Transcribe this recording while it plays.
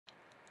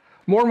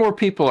More and more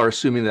people are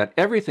assuming that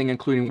everything,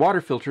 including water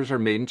filters, are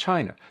made in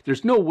China.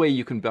 There's no way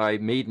you can buy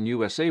made in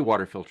USA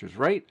water filters,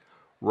 right?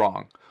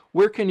 Wrong.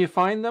 Where can you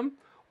find them?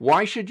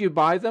 Why should you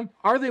buy them?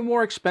 Are they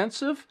more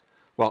expensive?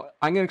 Well,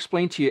 I'm going to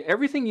explain to you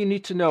everything you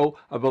need to know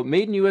about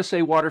made in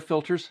USA water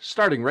filters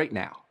starting right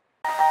now.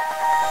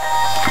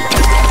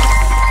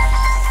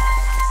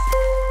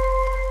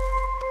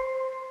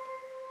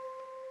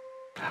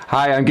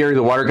 Hi, I'm Gary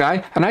the Water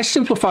Guy, and I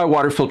simplify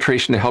water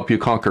filtration to help you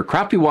conquer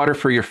crappy water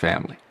for your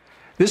family.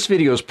 This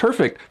video is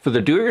perfect for the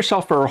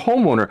do-it-yourselfer or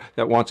homeowner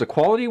that wants a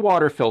quality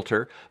water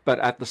filter, but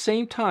at the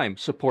same time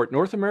support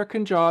North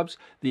American jobs,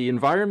 the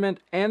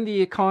environment, and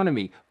the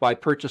economy by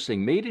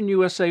purchasing made in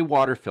USA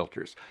water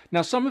filters.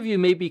 Now, some of you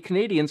may be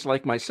Canadians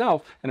like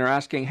myself and are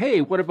asking, hey,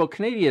 what about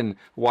Canadian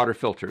water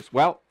filters?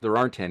 Well, there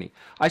aren't any.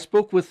 I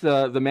spoke with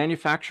the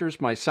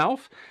manufacturers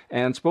myself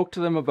and spoke to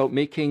them about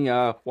making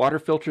water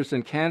filters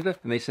in Canada,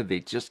 and they said they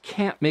just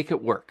can't make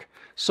it work.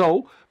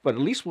 But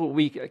at least what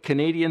we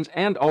Canadians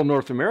and all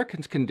North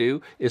Americans can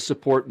do is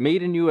support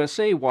made in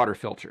USA water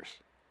filters.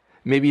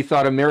 Maybe you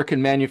thought American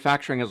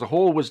manufacturing as a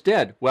whole was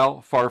dead.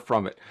 Well, far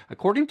from it.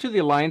 According to the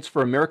Alliance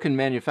for American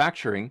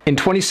Manufacturing, in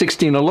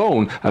 2016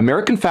 alone,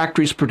 American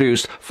factories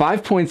produced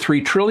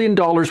 $5.3 trillion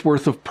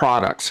worth of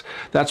products.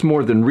 That's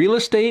more than real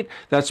estate,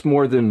 that's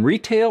more than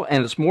retail,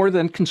 and it's more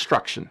than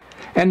construction.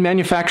 And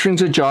manufacturing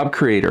is a job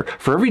creator.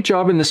 For every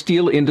job in the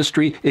steel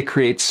industry, it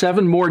creates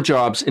 7 more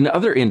jobs in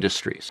other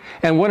industries.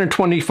 And 1 in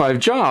 25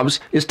 jobs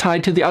is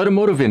tied to the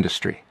automotive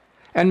industry.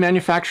 And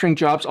manufacturing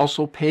jobs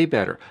also pay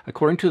better.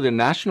 According to the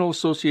National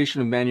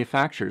Association of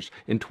Manufacturers,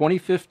 in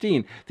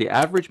 2015, the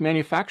average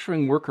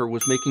manufacturing worker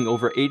was making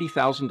over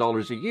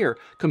 $80,000 a year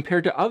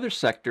compared to other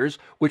sectors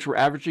which were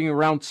averaging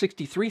around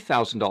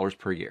 $63,000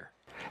 per year.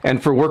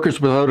 And for workers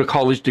without a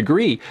college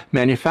degree,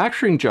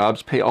 manufacturing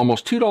jobs pay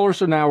almost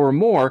 $2 an hour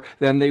more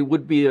than they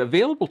would be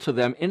available to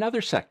them in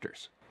other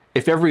sectors.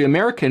 If every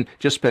American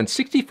just spent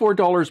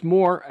 $64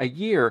 more a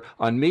year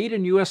on made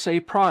in USA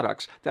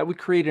products, that would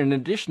create an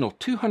additional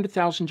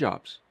 200,000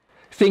 jobs.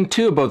 Think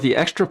too about the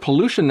extra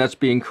pollution that's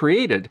being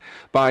created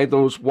by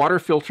those water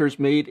filters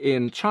made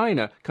in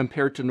China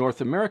compared to North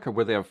America,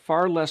 where they have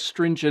far less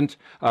stringent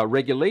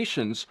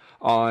regulations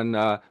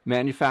on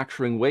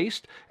manufacturing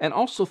waste. And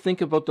also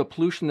think about the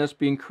pollution that's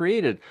being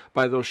created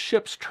by those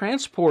ships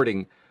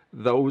transporting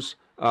those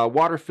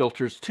water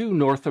filters to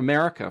North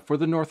America for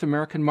the North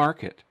American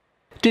market.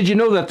 Did you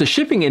know that the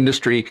shipping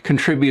industry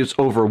contributes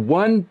over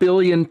 1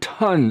 billion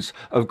tons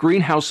of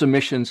greenhouse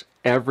emissions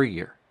every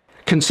year?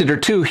 Consider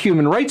too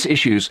human rights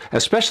issues,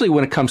 especially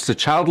when it comes to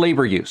child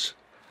labor use.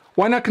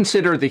 Why not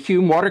consider the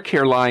Hume Water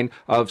Care line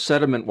of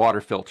sediment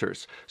water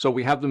filters? So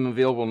we have them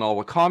available in all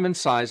the common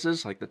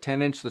sizes, like the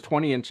 10-inch, the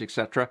 20-inch,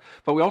 etc.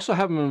 But we also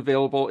have them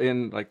available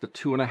in like the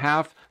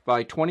 2.5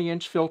 by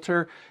 20-inch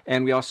filter,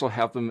 and we also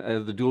have them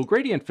the dual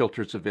gradient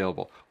filters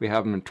available. We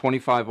have them in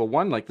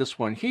 2501, like this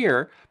one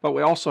here, but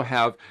we also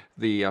have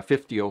the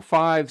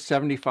 5005,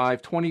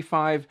 75,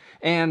 25,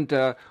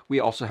 and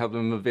we also have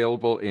them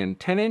available in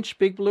 10-inch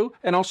Big Blue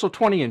and also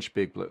 20-inch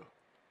Big Blue.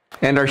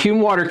 And our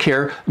Hume Water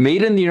Care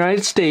made in the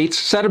United States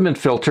sediment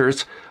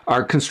filters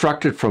are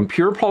constructed from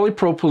pure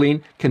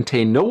polypropylene,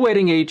 contain no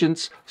wetting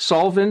agents,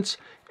 solvents,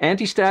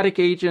 anti-static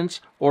agents,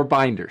 or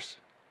binders.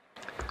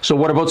 So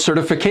what about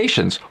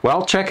certifications?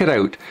 Well, check it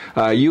out.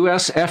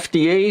 US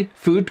FDA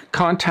food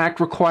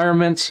contact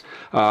requirements,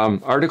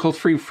 Article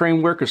 3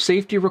 framework of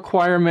safety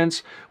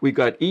requirements. We've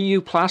got EU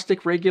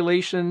plastic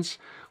regulations.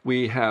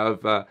 We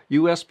have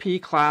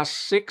USP class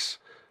 6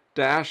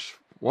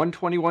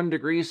 121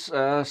 degrees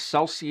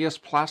Celsius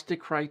plastic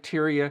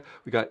criteria.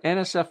 We got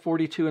NSF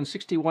 42 and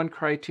 61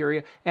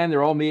 criteria, and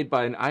they're all made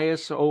by an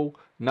ISO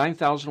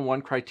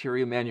 9001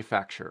 criteria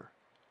manufacturer.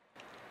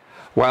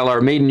 While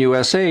our Made in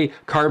USA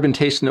carbon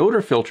taste and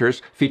odor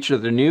filters feature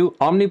the new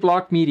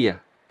OmniBlock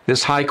media.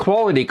 This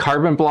high-quality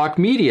carbon block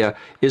media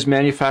is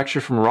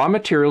manufactured from raw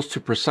materials to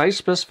precise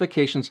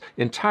specifications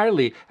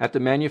entirely at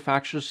the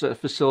manufacturer's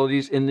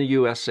facilities in the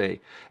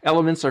USA.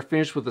 Elements are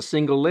finished with a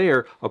single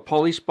layer of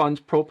polyspun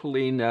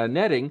propylene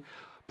netting.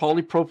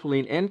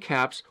 Polypropylene end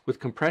caps with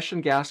compression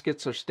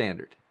gaskets are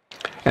standard.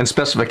 And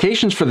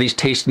specifications for these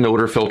taste and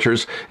odor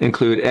filters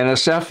include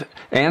NSF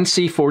and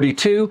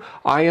C42,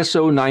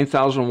 ISO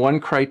 9001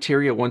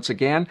 criteria once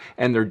again,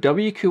 and they're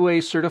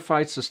WQA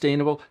certified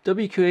sustainable.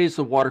 WQA is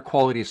the Water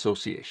Quality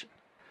Association.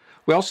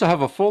 We also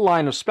have a full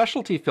line of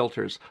specialty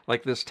filters,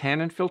 like this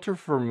tannin filter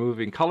for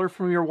removing color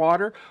from your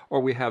water,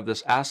 or we have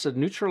this acid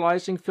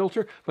neutralizing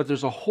filter, but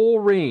there's a whole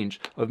range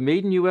of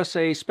made in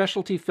USA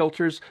specialty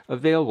filters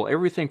available,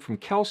 everything from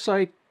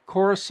calcite,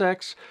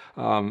 Corisex,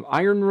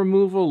 iron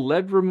removal,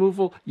 lead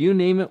removal, you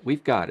name it,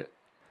 we've got it.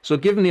 So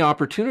given the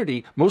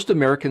opportunity, most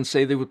Americans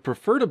say they would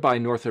prefer to buy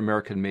North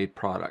American made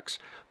products,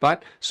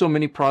 but so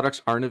many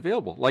products aren't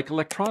available, like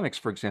electronics,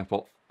 for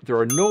example. There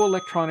are no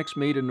electronics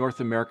made in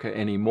North America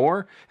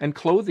anymore, and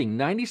clothing,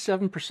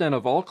 97%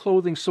 of all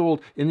clothing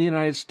sold in the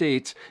United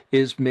States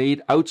is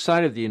made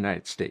outside of the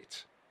United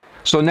States.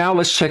 So now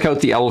let's check out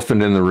the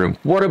elephant in the room.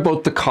 What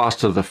about the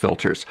cost of the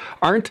filters?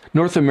 Aren't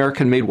North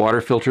American-made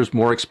water filters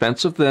more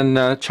expensive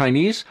than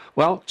Chinese?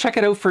 Well, check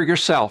it out for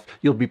yourself.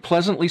 You'll be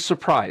pleasantly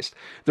surprised.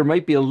 There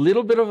might be a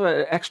little bit of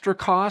an extra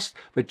cost,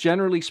 but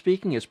generally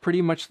speaking, it's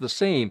pretty much the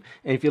same.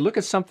 And if you look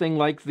at something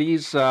like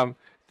these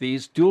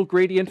dual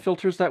gradient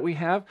filters that we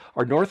have,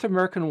 our North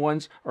American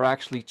ones are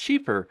actually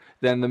cheaper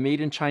than the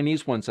made in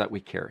Chinese ones that we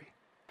carry.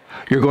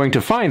 You're going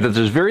to find that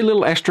there's very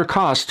little extra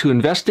cost to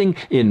investing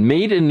in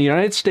made in the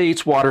United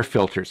States water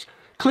filters.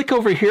 Click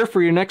over here for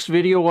your next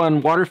video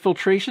on water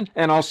filtration,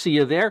 and I'll see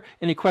you there.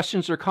 Any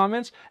questions or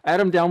comments?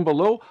 Add them down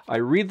below. I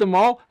read them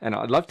all, and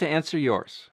I'd love to answer yours.